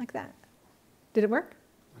like that. Did it work?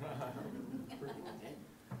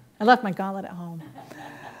 I left my gauntlet at home.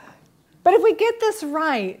 But if we get this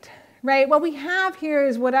right, what we have here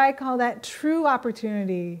is what I call that true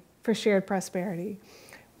opportunity for shared prosperity.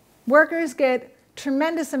 Workers get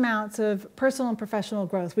tremendous amounts of personal and professional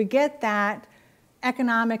growth. We get that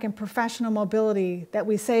economic and professional mobility that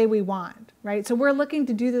we say we want, right? So we're looking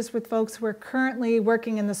to do this with folks who are currently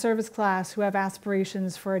working in the service class who have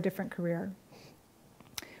aspirations for a different career.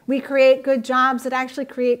 We create good jobs that actually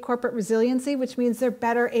create corporate resiliency, which means they're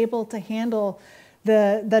better able to handle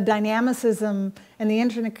the dynamicism and the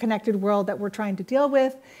interconnected world that we're trying to deal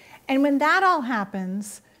with. And when that all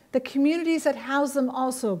happens, the communities that house them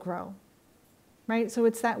also grow, right? So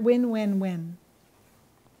it's that win-win-win.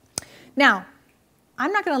 Now,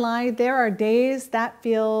 I'm not going to lie, there are days that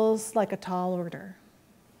feels like a tall order,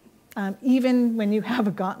 even when you have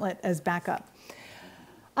a gauntlet as backup.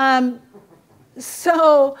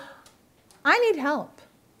 So I need help,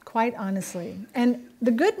 quite honestly. And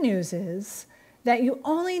the good news is that you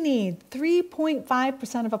only need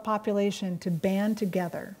 3.5% of a population to band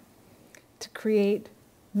together to create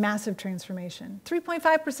massive transformation.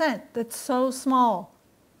 3.5%, that's so small.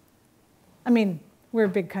 I mean, we're a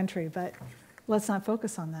big country, but let's not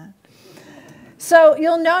focus on that. So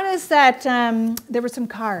you'll notice that there were some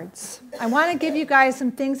cards. I want to give you guys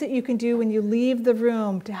some things that you can do when you leave the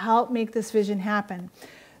room to help make this vision happen.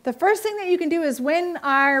 The first thing that you can do is when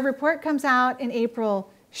our report comes out in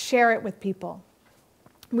April, share it with people.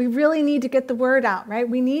 We really need to get the word out, right?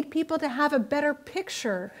 We need people to have a better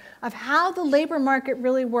picture of how the labor market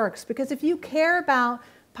really works. Because if you care about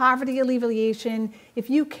poverty alleviation, if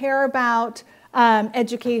you care about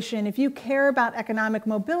education, if you care about economic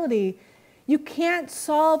mobility, you can't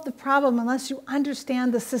solve the problem unless you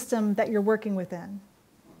understand the system that you're working within,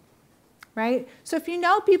 right? So if you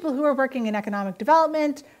know people who are working in economic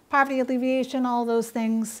development, poverty alleviation, all those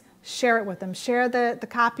things, share it with them. Share the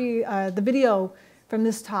copy, the video from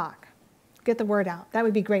this talk. Get the word out. That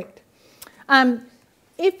would be great.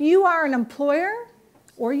 If you are an employer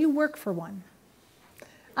or you work for one,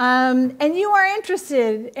 and you are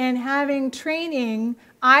interested in having training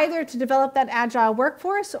either to develop that agile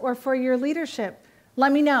workforce or for your leadership,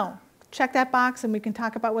 let me know. Check that box and we can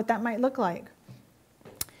talk about what that might look like.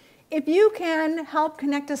 If you can help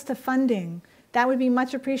connect us to funding, that would be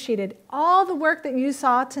much appreciated. All the work that you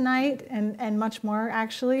saw tonight, and much more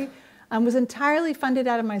actually, was entirely funded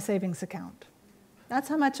out of my savings account. That's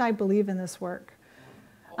how much I believe in this work.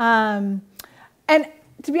 And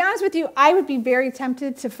to be honest with you, I would be very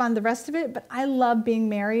tempted to fund the rest of it, but I love being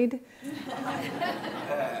married.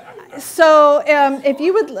 So if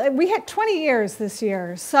you would, we had 20 years this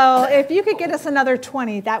year, so if you could get us another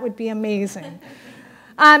 20, that would be amazing.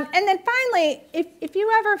 And then finally, if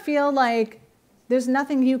you ever feel like there's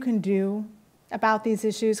nothing you can do about these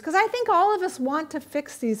issues, because I think all of us want to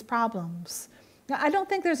fix these problems. I don't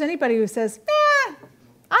think there's anybody who says,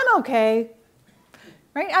 I'm okay.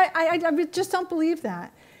 Right? I just don't believe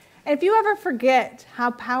that. And if you ever forget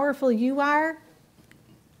how powerful you are,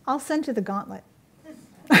 I'll send you the gauntlet.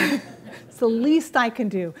 It's the least I can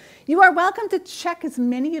do. You are welcome to check as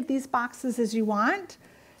many of these boxes as you want.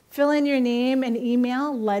 Fill in your name and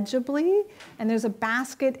email legibly, and there's a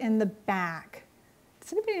basket in the back.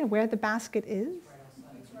 Does anybody know where the basket is?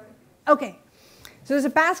 Okay. So there's a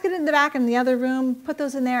basket in the back in the other room. Put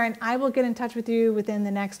those in there, and I will get in touch with you within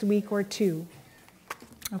the next week or two.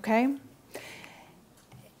 Okay?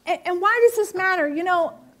 And why does this matter? You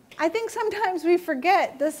know, I think sometimes we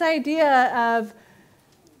forget this idea of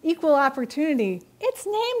equal opportunity. It's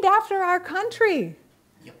named after our country.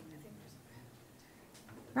 Yep.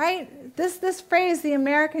 Right? This phrase, the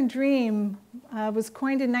American dream, was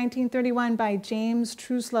coined in 1931 by James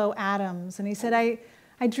Truslow Adams. And he said,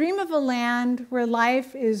 I dream of a land where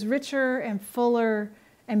life is richer and fuller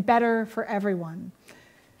and better for everyone,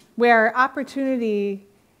 where opportunity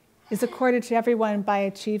is accorded to everyone by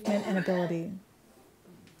achievement and ability.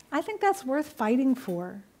 I think that's worth fighting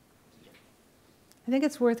for. I think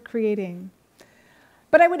it's worth creating.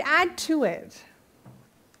 But I would add to it.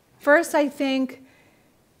 First, I think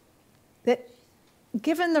that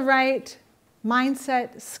given the right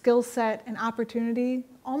mindset, skill set, and opportunity,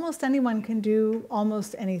 almost anyone can do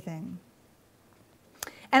almost anything.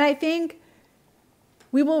 And I think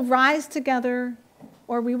we will rise together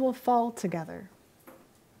or we will fall together.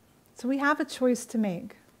 So we have a choice to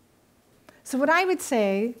make. So what I would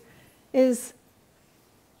say is,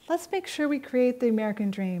 let's make sure we create the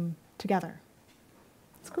American dream together.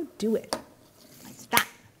 Let's go do it. Like that.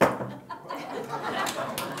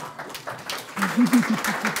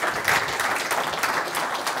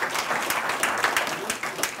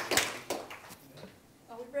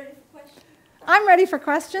 Are we ready for questions? I'm ready for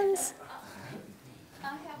questions.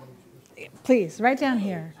 Please, right down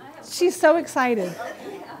here. She's so excited.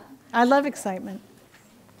 I love excitement.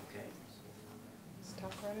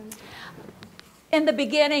 In the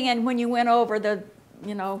beginning, and when you went over the,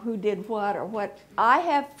 who did what or what, I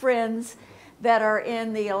have friends that are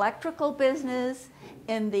in the electrical business,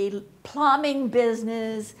 in the plumbing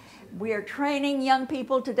business. We are training young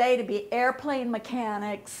people today to be airplane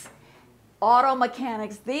mechanics, auto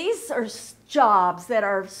mechanics. These are jobs that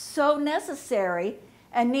are so necessary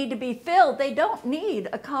and need to be filled. They don't need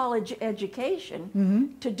a college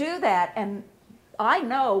education to do that. And I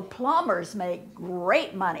know plumbers make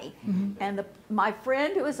great money. And my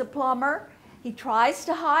friend who is a plumber, he tries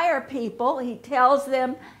to hire people. He tells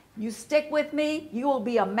them, you stick with me, you will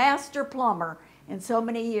be a master plumber in so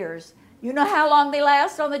many years. You know how long they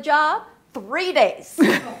last on the job? 3 days.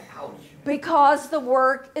 Because the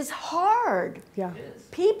work is hard. Yeah.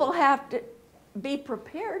 People have to be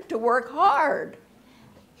prepared to work hard.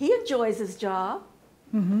 He enjoys his job.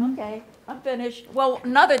 Okay, I'm finished. Well,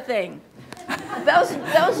 another thing. Those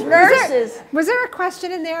nurses. Was there a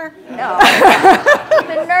question in there? No.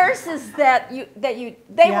 The nurses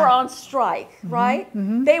they were on strike, right?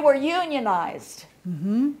 They were unionized.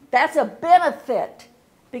 That's a benefit,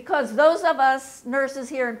 because those of us nurses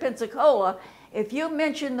here in Pensacola, if you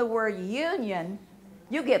mention the word union,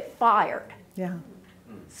 you get fired. Yeah.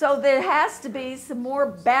 So there has to be some more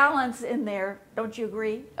balance in there. Don't you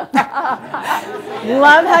agree? Love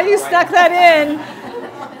how you stuck that in.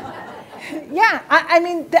 Yeah, I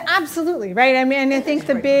mean, absolutely, right? I mean, I think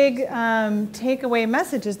the big takeaway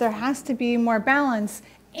message is there has to be more balance,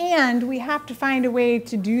 and we have to find a way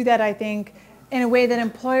to do that, I think, in a way that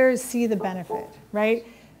employers see the benefit, right?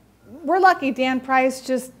 We're lucky Dan Price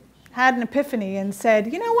just had an epiphany and said,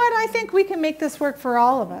 you know what, I think we can make this work for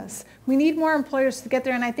all of us. We need more employers to get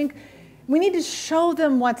there, and I think we need to show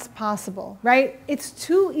them what's possible, right? It's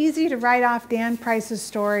too easy to write off Dan Price's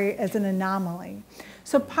story as an anomaly.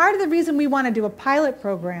 So part of the reason we want to do a pilot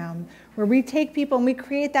program where we take people and we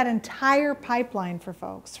create that entire pipeline for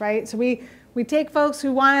folks, right? So we take folks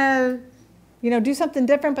who want to, do something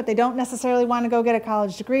different, but they don't necessarily want to go get a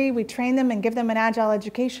college degree. We train them and give them an agile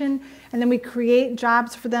education, and then we create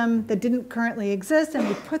jobs for them that didn't currently exist, and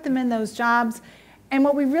we put them in those jobs. And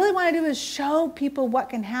what we really want to do is show people what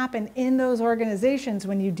can happen in those organizations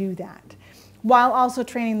when you do that, while also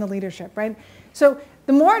training the leadership, right? So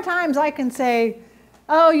the more times I can say,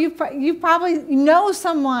 oh, you probably know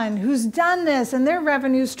someone who's done this and their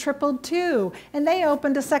revenue's tripled too, and they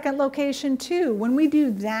opened a second location too. When we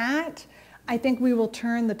do that, I think we will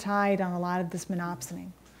turn the tide on a lot of this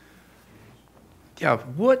monopsony. Yeah,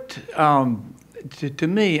 to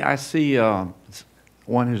me, I see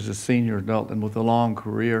one who's a senior adult and with a long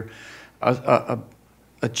career, a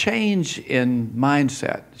change in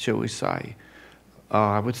mindset, shall we say.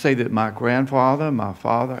 I would say that my grandfather, my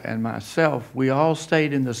father, and myself, we all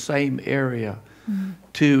stayed in the same area.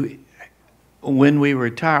 When we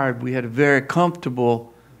retired, we had a very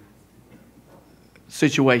comfortable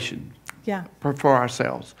situation for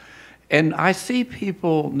ourselves. And I see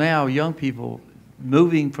people now, young people,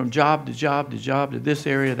 moving from job to job to job to this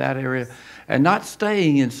area, that area, and not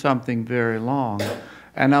staying in something very long.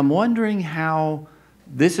 And I'm wondering how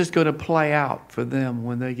this is going to play out for them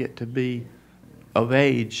when they get to be of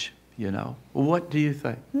age, What do you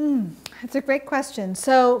think? That's a great question.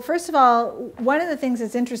 So first of all, one of the things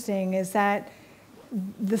that's interesting is that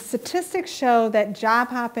the statistics show that job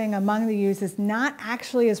hopping among the youth is not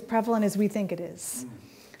actually as prevalent as we think it is.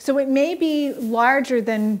 So it may be larger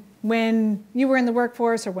than when you were in the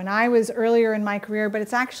workforce or when I was earlier in my career, but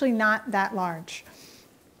it's actually not that large.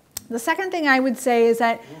 The second thing I would say is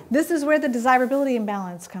that this is where the desirability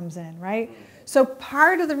imbalance comes in, right? So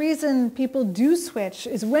part of the reason people do switch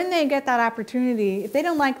is when they get that opportunity, if they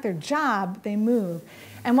don't like their job, they move.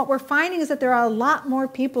 And what we're finding is that there are a lot more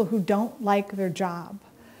people who don't like their job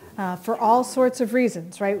for all sorts of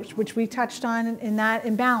reasons, right? Which we touched on in that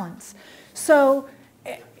imbalance. So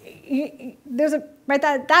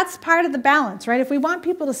that's part of the balance, right? If we want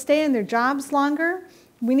people to stay in their jobs longer,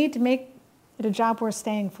 we need to make it a job worth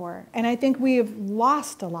staying for. And I think we have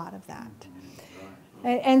lost a lot of that.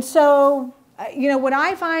 And so, what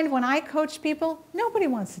I find when I coach people, nobody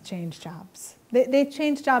wants to change jobs. They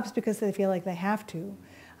change jobs because they feel like they have to.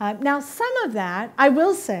 Now, some of that, I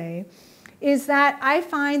will say, is that I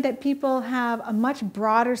find that people have a much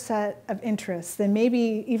broader set of interests than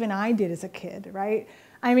maybe even I did as a kid, right?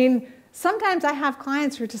 I mean, sometimes I have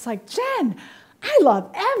clients who are just like, Jen, I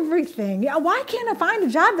love everything. Why can't I find a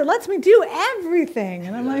job that lets me do everything?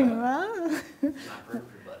 And I'm like, well,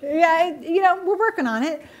 yeah, we're working on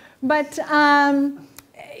it. But and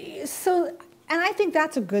I think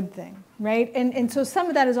that's a good thing, right? And so some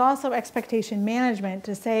of that is also expectation management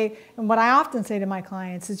to say, and what I often say to my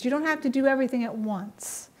clients is you don't have to do everything at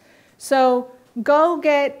once. So go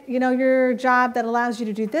get, your job that allows you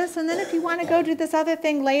to do this, and then if you want to go do this other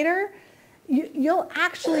thing later, you'll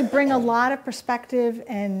actually bring a lot of perspective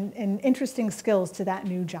and interesting skills to that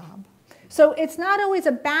new job. So it's not always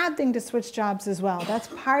a bad thing to switch jobs as well. That's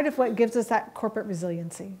part of what gives us that corporate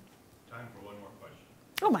resiliency. Time for one more question.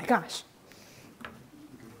 Oh my gosh.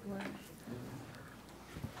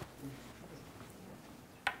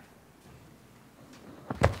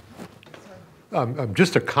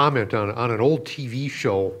 Just a comment on an old TV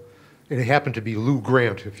show, and it happened to be Lou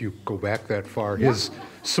Grant, if you go back that far. Yeah. His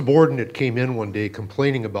subordinate came in one day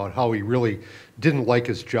complaining about how he really didn't like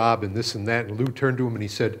his job and this and that, and Lou turned to him and he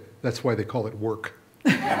said, that's why they call it work.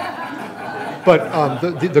 But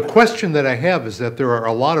the question that I have is that there are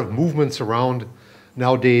a lot of movements around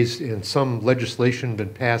nowadays, and some legislation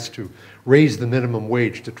been passed to raise the minimum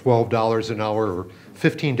wage to $12 an hour or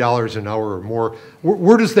 $15 an hour or more.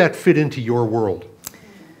 Where does that fit into your world?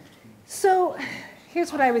 So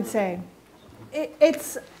here's what I would say.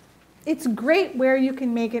 It's great where you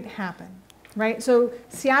can make it happen, right? So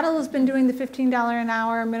Seattle has been doing the $15 an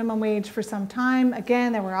hour minimum wage for some time.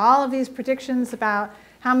 Again, there were all of these predictions about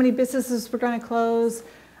how many businesses were going to close.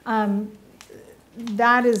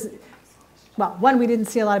 That is, well, one, we didn't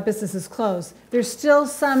see a lot of businesses close. There's still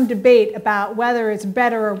some debate about whether it's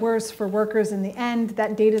better or worse for workers in the end.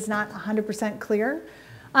 That data is not 100% clear.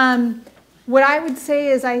 What I would say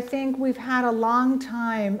is I think we've had a long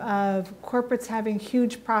time of corporates having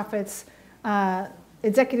huge profits,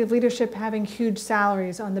 executive leadership having huge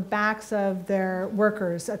salaries on the backs of their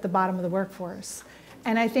workers at the bottom of the workforce.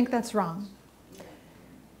 And I think that's wrong.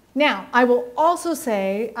 Now, I will also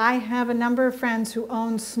say I have a number of friends who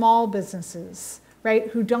own small businesses, right,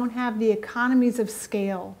 who don't have the economies of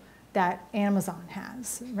scale that Amazon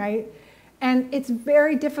has, right? And it's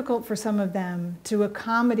very difficult for some of them to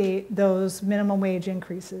accommodate those minimum wage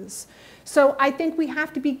increases. So I think we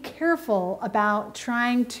have to be careful about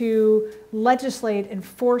trying to legislate and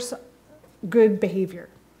force good behavior,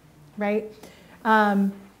 right?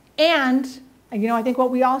 And I think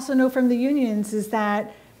what we also know from the unions is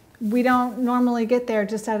that we don't normally get there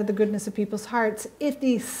just out of the goodness of people's hearts if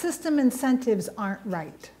the system incentives aren't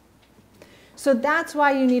right. So that's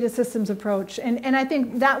why you need a systems approach. And I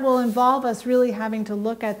think that will involve us really having to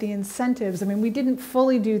look at the incentives. I mean, we didn't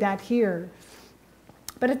fully do that here.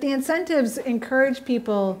 But if the incentives encourage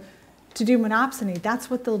people to do monopsony,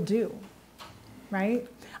 that's what they'll do, right?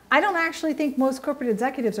 I don't actually think most corporate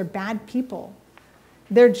executives are bad people.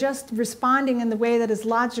 They're just responding in the way that is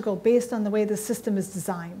logical based on the way the system is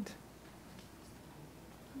designed.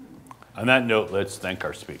 On that note, let's thank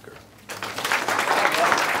our speaker.